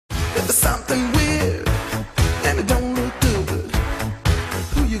If there's something weird and it don't look good,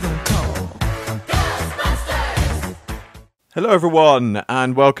 who you gonna call? Ghostbusters! Hello everyone,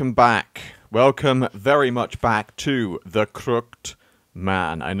 and welcome back. Welcome very much back to The Crooked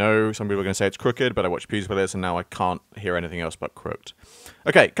Man. I know some people are going to say it's crooked, but I watched Pews for this, and now I can't hear anything else but crooked.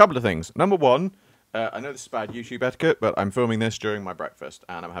 Okay, couple of things. Number one, I know this is bad YouTube etiquette, but I'm filming this during my breakfast,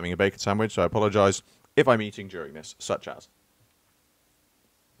 and I'm having a bacon sandwich, so I apologise if I'm eating during this, such as.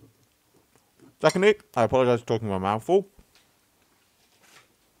 Secondly, I apologise for talking with my mouth full.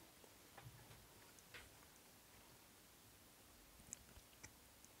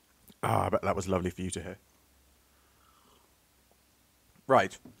 I bet that was lovely for you to hear.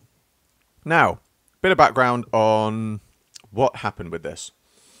 Right. Now, bit of background on what happened with this.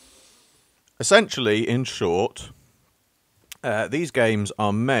 Essentially, in short, these games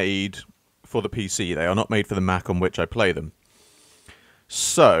are made for the PC. They are not made for the Mac on which I play them.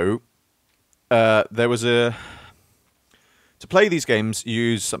 So, there was a... To play these games, you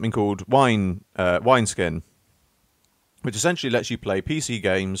use something called Wineskin, which essentially lets you play PC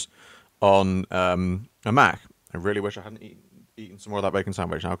games on a Mac. I really wish I hadn't eaten some more of that bacon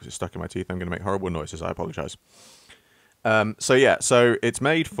sandwich now because it's stuck in my teeth. I'm going to make horrible noises. I apologise. So yeah, so it's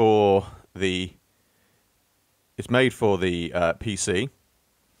made for the PC,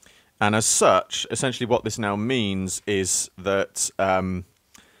 and as such, essentially what this now means is that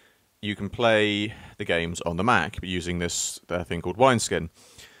you can play the games on the Mac using this thing called Wineskin.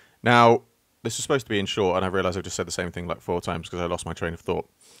 Now, this is supposed to be in short, and I realise I've just said the same thing like 4 times because I lost my train of thought.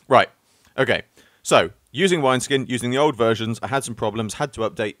 Right. Okay. So, using Wineskin, using the old versions, I had some problems, had to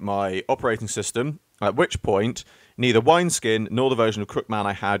update my operating system, at which point neither Wineskin nor the version of Crookman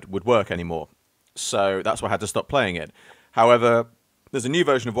I had would work anymore. So, that's why I had to stop playing it. However, there's a new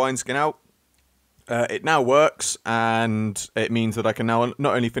version of Wineskin out. It now works, and it means that I can now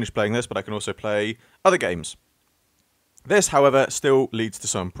not only finish playing this, but I can also play other games. This, however, still leads to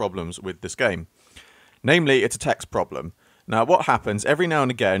some problems with this game. Namely, it's a text problem. Now, what happens, every now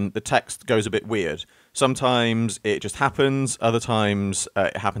and again, the text goes a bit weird. Sometimes it just happens, other times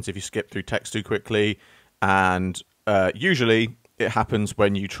it happens if you skip through text too quickly, and usually it happens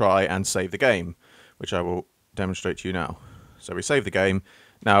when you try and save the game, which I will demonstrate to you now. So we save the game.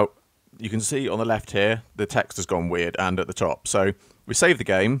 Now, you can see on the left here, the text has gone weird, and at the top. So we save the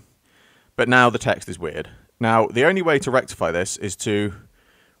game, but now the text is weird. Now, the only way to rectify this is to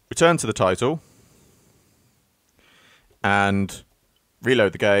return to the title and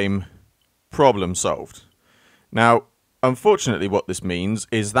reload the game. Problem solved. Now, unfortunately, what this means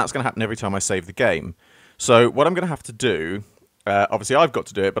is that's going to happen every time I save the game. So what I'm going to have to do, obviously I've got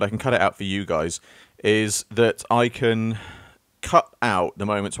to do it, but I can cut it out for you guys, is that I can cut out the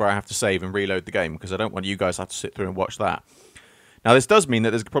moments where I have to save and reload the game, because I don't want you guys to have to sit through and watch that. Now, this does mean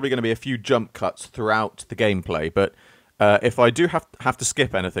that there's probably going to be a few jump cuts throughout the gameplay, but if I do have to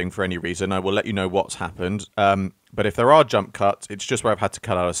skip anything for any reason, I will let you know what's happened. But if there are jump cuts, it's just where I've had to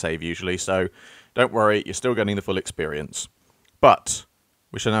cut out a save usually, so don't worry, you're still getting the full experience. But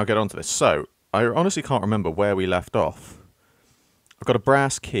we shall now get on to this. So, I honestly can't remember where we left off. I've got a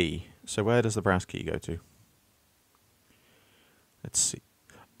brass key. So where does the brass key go to? Let's see.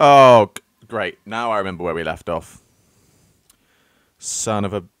 Oh, great. Now I remember where we left off. Son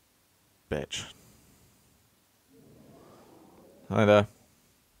of a bitch. Hi there.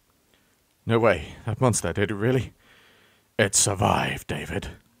 No way. That monster, did it really? It survived, David.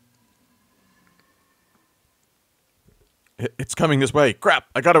 It's coming this way. Crap,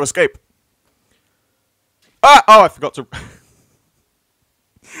 I gotta escape. Ah! Oh, I forgot to...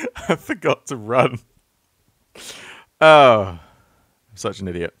 I forgot to run. Oh, I'm such an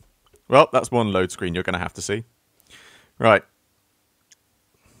idiot. Well, that's one load screen you're going to have to see. Right.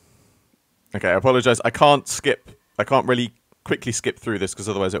 Okay, I apologise. I can't really quickly skip through this because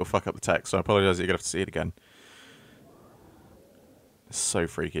otherwise it will fuck up the text. So I apologise that you're going to have to see it again. It's so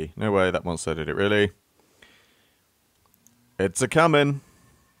freaky. No way that monster did it, really. It's a-coming.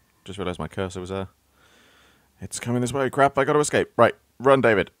 Just realised my cursor was there. It's coming this way. Crap, I got to escape. Right, run,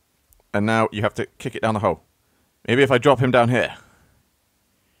 David. And now you have to kick it down the hole. Maybe if I drop him down here.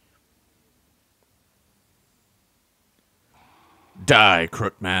 Die,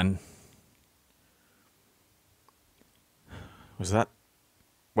 Crookman. Was that...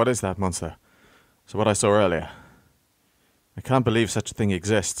 What is that monster? So what I saw earlier. I can't believe such a thing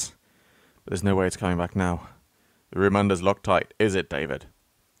exists. But there's no way it's coming back now. The room under's locked tight. Is it, David?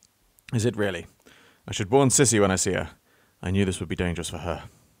 Is it really? I should warn Sissy when I see her. I knew this would be dangerous for her.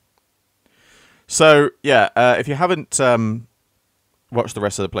 So, yeah, if you haven't watched the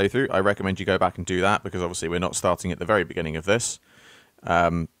rest of the playthrough, I recommend you go back and do that, because obviously we're not starting at the very beginning of this.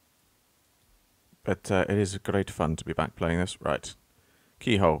 But it is great fun to be back playing this. Right.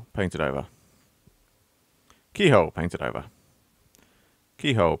 Keyhole, painted over. Keyhole, painted over.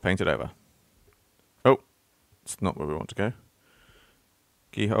 Keyhole, painted over. Oh, it's not where we want to go.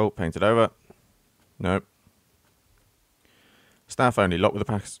 Keyhole, painted over. Nope. Staff only, locked with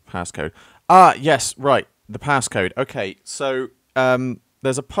the passcode. Ah, yes, right, the passcode. Okay, so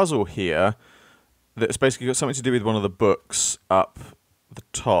there's a puzzle here that's basically got something to do with one of the books up the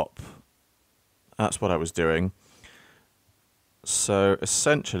top. That's what I was doing. So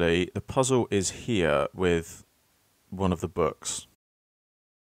essentially, the puzzle is here with one of the books.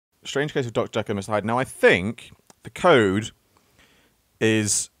 Strange Case of Dr. Jekyll and Mr. Hyde. Now, I think the code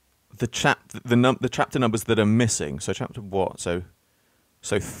is the chapter numbers that are missing. So chapter what? So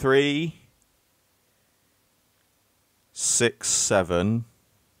 3, 6, 7,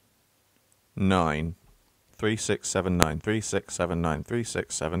 9. 3, 6, 7, 9. 3, 6, 7, 9. 3,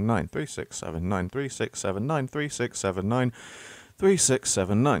 6, 7, 9. 3, 6, 7, 9. 3, 6, 7, 9. 3, 6, 7, 9. 3, 6,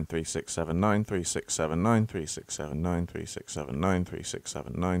 7, 9. 3, 6, 7, 9. 3, 6, 7, 9. 3, 6, 7, 9. 3, 6, 7, 9. 3, 6, 7,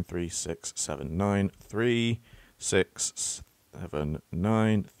 9. 3, 6, 7, 9. 3, 6, 7,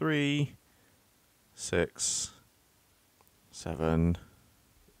 9. 3, 6, 7,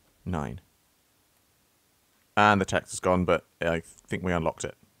 9. And the text is gone, but I think we unlocked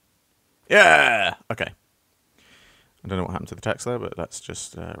it. Yeah! Okay. I don't know what happened to the text there, but let's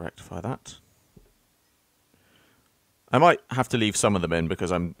just rectify that. I might have to leave some of them in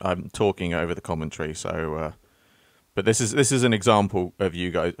because I'm talking over the commentary. So, but this is an example of you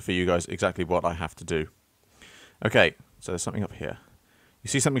guys exactly what I have to do. Okay, so there's something up here. You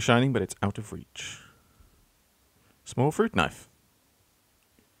see something shining, but it's out of reach. Small fruit knife.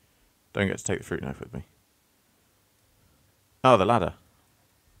 Don't get to take the fruit knife with me. Oh, the ladder.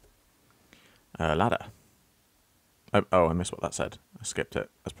 Ladder. Oh, I missed what that said. I skipped it.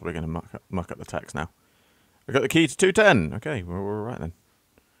 That's probably going to muck up the text now. I got the key to 210. Okay, we're all right then.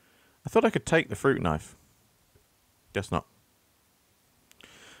 I thought I could take the fruit knife. Guess not.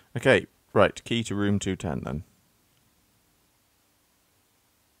 Okay, right. Key to room 210 then.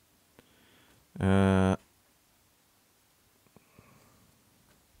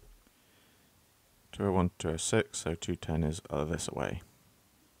 201, 206, so 210 is this away.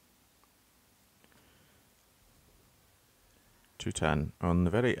 210 on the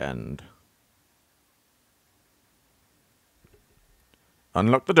very end.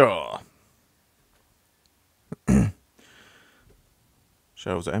 Unlock the door.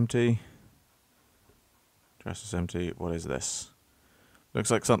 Shelves are empty. Dresser is empty. What is this?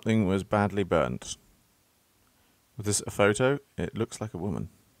 Looks like something was badly burnt. Was this a photo? It looks like a woman.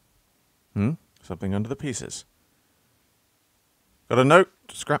 Something under the pieces. Got a note.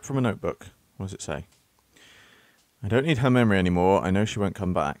 Scrap from a notebook. What does it say? I don't need her memory anymore. I know she won't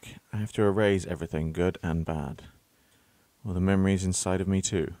come back. I have to erase everything, good and bad. Well, the memories inside of me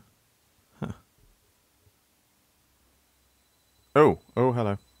too. Huh. Oh,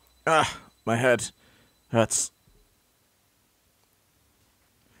 hello. Ah, my head hurts.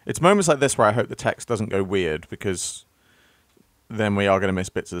 It's moments like this where I hope the text doesn't go weird, because then we are going to miss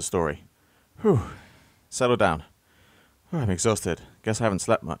bits of the story. Whew. Settle down. I'm exhausted. Guess I haven't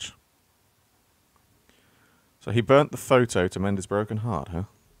slept much. So he burnt the photo to mend his broken heart, huh?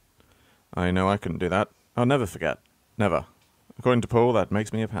 I know I couldn't do that. I'll never forget. Never. According to Paul, that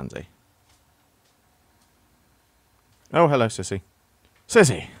makes me a pansy. Oh, hello, Sissy.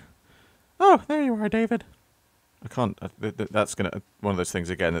 Sissy! Oh, there you are, David. I can't... that's gonna... one of those things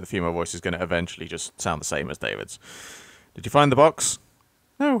again that the female voice is gonna eventually just sound the same as David's. Did you find the box?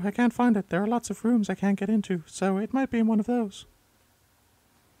 No, I can't find it. There are lots of rooms I can't get into, so it might be in one of those.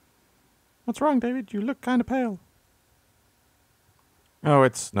 What's wrong, David? You look kind of pale. Oh,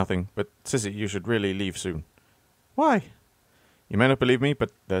 it's nothing. But, Sissy, you should really leave soon. Why? You may not believe me,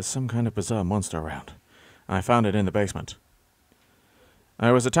 but there's some kind of bizarre monster around. I found it in the basement.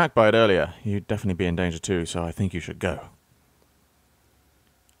 I was attacked by it earlier. You'd definitely be in danger too, so I think you should go.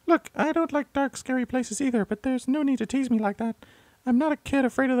 Look, I don't like dark, scary places either, but there's no need to tease me like that. I'm not a kid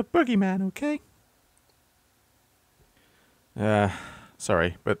afraid of the boogeyman, okay?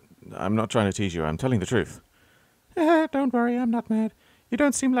 Sorry, but I'm not trying to tease you. I'm telling the truth. Don't worry, I'm not mad. You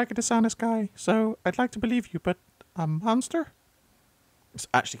don't seem like a dishonest guy, so I'd like to believe you, but a monster? It's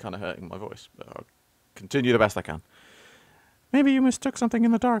actually kind of hurting my voice, but I'll continue the best I can. Maybe you mistook something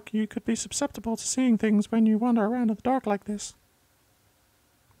in the dark. You could be susceptible to seeing things when you wander around in the dark like this.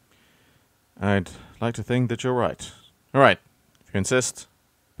 I'd like to think that you're right. All right, if you insist,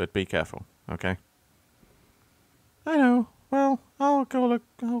 but be careful, okay? I know. Well, I'll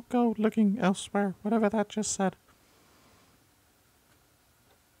go looking elsewhere, whatever that just said.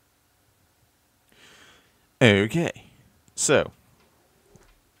 Okay. So,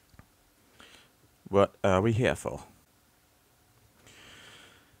 what are we here for?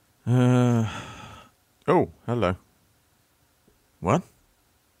 Oh, hello. What?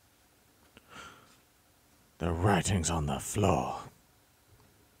 The writing's on the floor.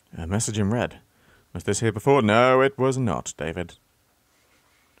 A message in red. Was this here before? No, it was not, David.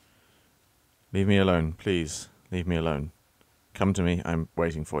 Leave me alone, please. Leave me alone. Come to me, I'm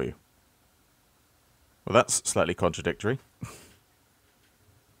waiting for you. Well, that's slightly contradictory.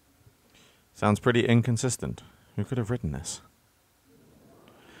 Sounds pretty inconsistent. Who could have written this?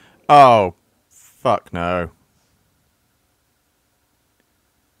 Oh, fuck no.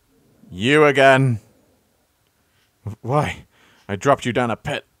 You again. Why? I dropped you down a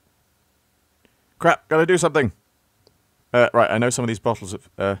pit. Crap, gotta do something. Right, I know some of these bottles of,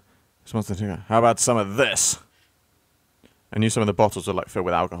 how about some of this? I knew some of the bottles were like filled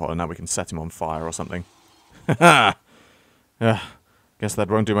with alcohol and now we can set him on fire or something. Haha! Guess that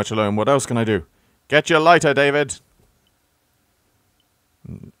won't do much alone. What else can I do? Get your lighter, David!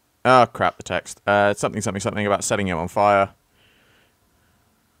 Oh, crap, the text. Something about setting him on fire.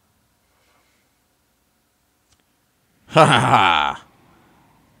 Ha ha ha!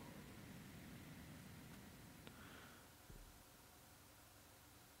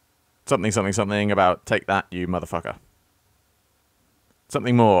 Something about take that, you motherfucker.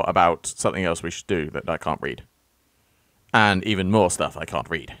 Something more about something else we should do that I can't read. And even more stuff I can't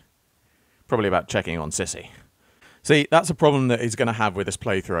read. Probably about checking on Sissy. See, that's a problem that he's going to have with this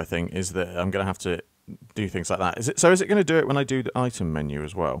playthrough, I think, is that I'm going to have to do things like that. Is it going to do it when I do the item menu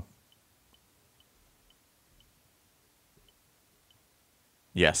as well?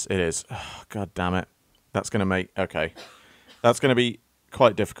 Yes, it is. Oh, God damn it. That's going to make... Okay. That's going to be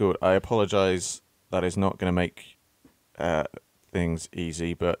quite difficult. I apologise. That is not going to make things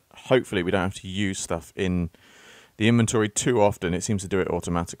easy, but hopefully we don't have to use stuff in the inventory too often. It seems to do it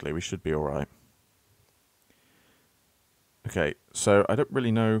automatically. We should be alright. Okay, so I don't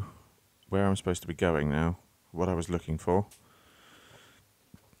really know where I'm supposed to be going now. What I was looking for.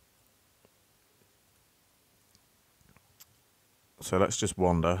 So let's just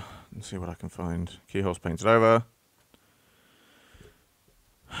wander and see what I can find. Keyhole's painted over.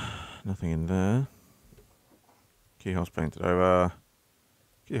 Nothing in there. Keyhole's painted over.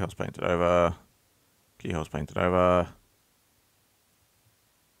 Keyhole's painted over. Keyhole's painted over.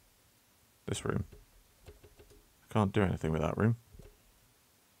 This room. I can't do anything with that room.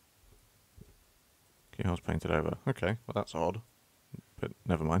 Keyhole's painted over. Okay, well that's odd. But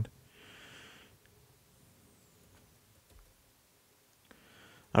never mind.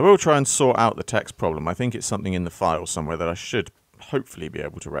 I will try and sort out the text problem. I think it's something in the file somewhere that I should hopefully be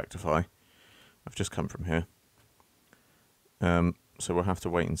able to rectify. I've just come from here. So we'll have to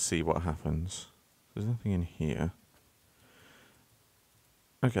wait and see what happens. There's nothing in here.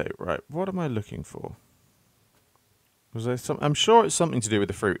 Okay, right. What am I looking for? Was there some? I'm sure it's something to do with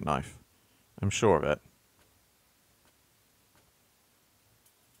the fruit knife. I'm sure of it.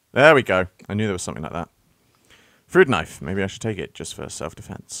 There we go. I knew there was something like that. Fruit knife. Maybe I should take it just for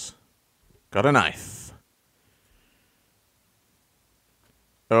self-defense. Got a knife.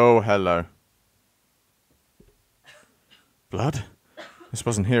 Oh, hello. Blood? This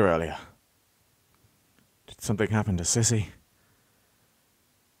wasn't here earlier. Did something happen to Sissy?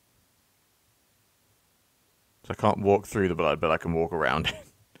 So I can't walk through the blood, but I can walk around it.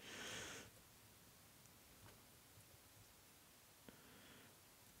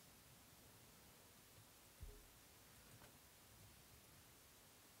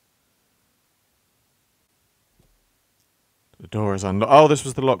 The door is unlocked. Oh, this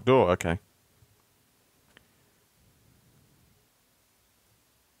was the locked door. Okay.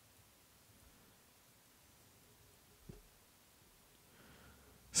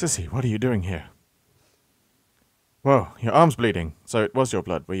 Sissy, what are you doing here? Whoa, your arm's bleeding. So it was your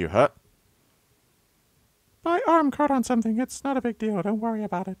blood. Were you hurt? My arm caught on something. It's not a big deal. Don't worry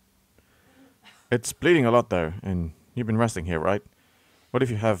about it. It's bleeding a lot, though, and you've been resting here, right? What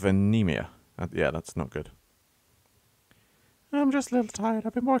if you have anemia? Yeah, that's not good. I'm just a little tired.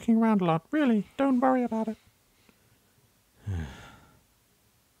 I've been walking around a lot. Really, don't worry about it.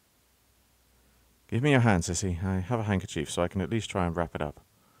 Give me your hand, Sissy. I have a handkerchief, so I can at least try and wrap it up.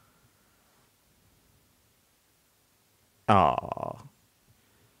 Ah,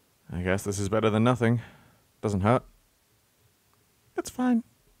 I guess this is better than nothing. Doesn't hurt. It's fine.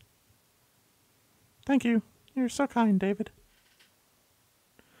 Thank you. You're so kind, David.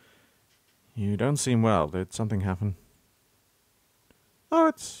 You don't seem well. Did something happen? Oh,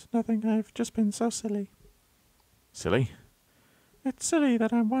 it's nothing. I've just been so silly. Silly? It's silly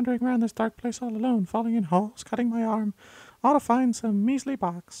that I'm wandering around this dark place all alone, falling in holes, cutting my arm, all to find some measly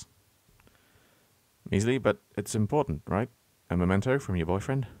box. Measly, but it's important, right? A memento from your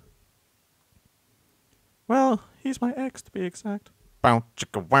boyfriend? Well, he's my ex, to be exact. Bow,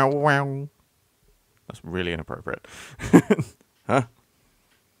 chicka, wow, wow. That's really inappropriate. Huh?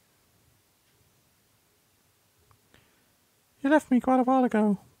 He left me quite a while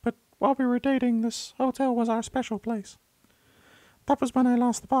ago, but while we were dating, this hotel was our special place. That was when I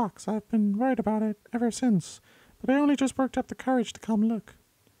lost the box. I've been worried about it ever since, but I only just worked up the courage to come look.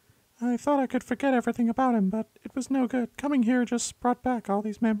 I thought I could forget everything about him, but it was no good. Coming here just brought back all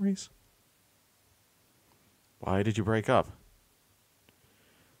these memories. Why did you break up?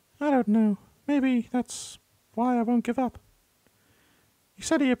 I don't know. Maybe that's why I won't give up. He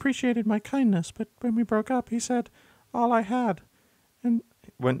said he appreciated my kindness, but when we broke up, he said all I had. And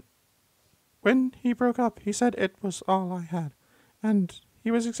when he broke up, he said it was all I had. And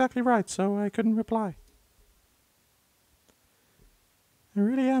he was exactly right, so I couldn't reply. I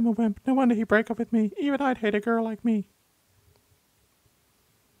really am a wimp. No wonder he'd break up with me. Even I'd hate a girl like me.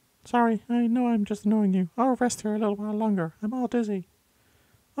 Sorry, I know I'm just annoying you. I'll rest here a little while longer. I'm all dizzy.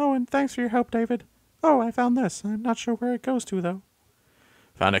 Oh, and thanks for your help, David. Oh, I found this. I'm not sure where it goes to, though.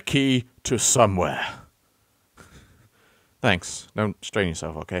 Found a key to somewhere. Thanks. Don't strain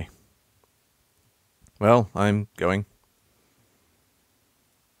yourself, okay? Well, I'm going.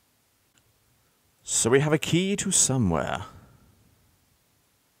 So we have a key to somewhere.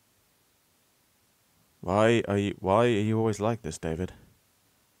 Why are you always like this, David?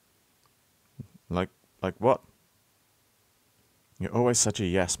 Like what? You're always such a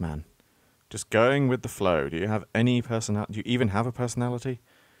yes man. Just going with the flow. Do you have any personality? Do you even have a personality?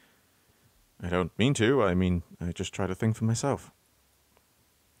 I don't mean to. I mean, I just try to think for myself.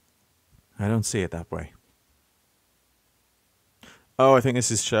 I don't see it that way. Oh, I think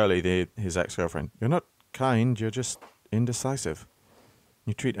this is Shirley, his ex-girlfriend. You're not kind, you're just indecisive.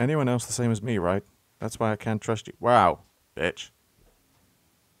 You treat anyone else the same as me, right? That's why I can't trust you. Wow, bitch.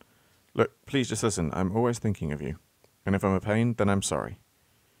 Look, please just listen. I'm always thinking of you. And if I'm a pain, then I'm sorry.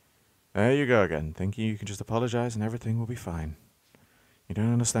 There you go again, thinking you can just apologize and everything will be fine. You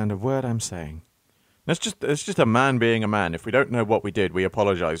don't understand a word I'm saying. It's just a man being a man. If we don't know what we did, we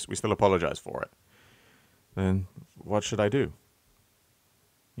apologize. We still apologize for it. Then what should I do?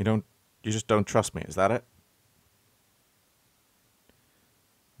 You just don't trust me, is that it?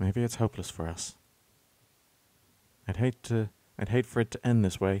 Maybe it's hopeless for us. I'd hate for it to end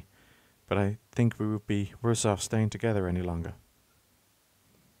this way, but I think we would be worse off staying together any longer.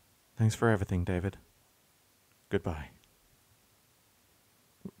 Thanks for everything, David. Goodbye.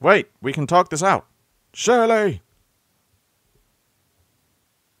 Wait, we can talk this out. Shirley!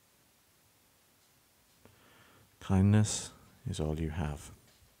 Kindness is all you have.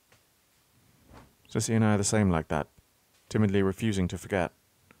 Sissy and I are the same like that, timidly refusing to forget.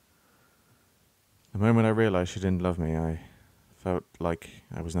 The moment I realized she didn't love me, I felt like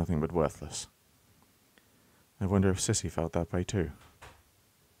I was nothing but worthless. I wonder if Sissy felt that way too.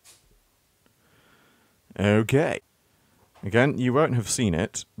 Okay. Again, you won't have seen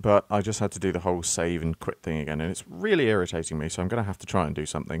it, but I just had to do the whole save and quit thing again, and it's really irritating me, so I'm going to have to try and do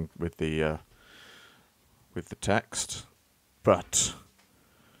something with the text. But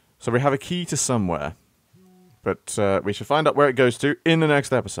so we have a key to somewhere, but we should find out where it goes to in the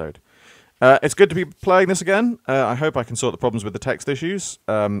next episode. It's good to be playing this again. I hope I can sort the problems with the text issues.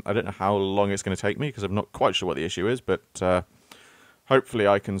 I don't know how long it's going to take me, because I'm not quite sure what the issue is, but hopefully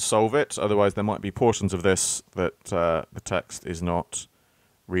I can solve it. Otherwise, there might be portions of this that the text is not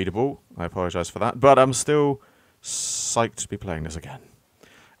readable. I apologize for that, but I'm still psyched to be playing this again.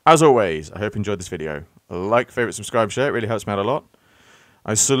 As always, I hope you enjoyed this video. Like, favorite, subscribe, share. It really helps me out a lot.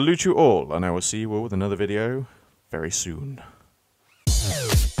 I salute you all, and I will see you all with another video very soon.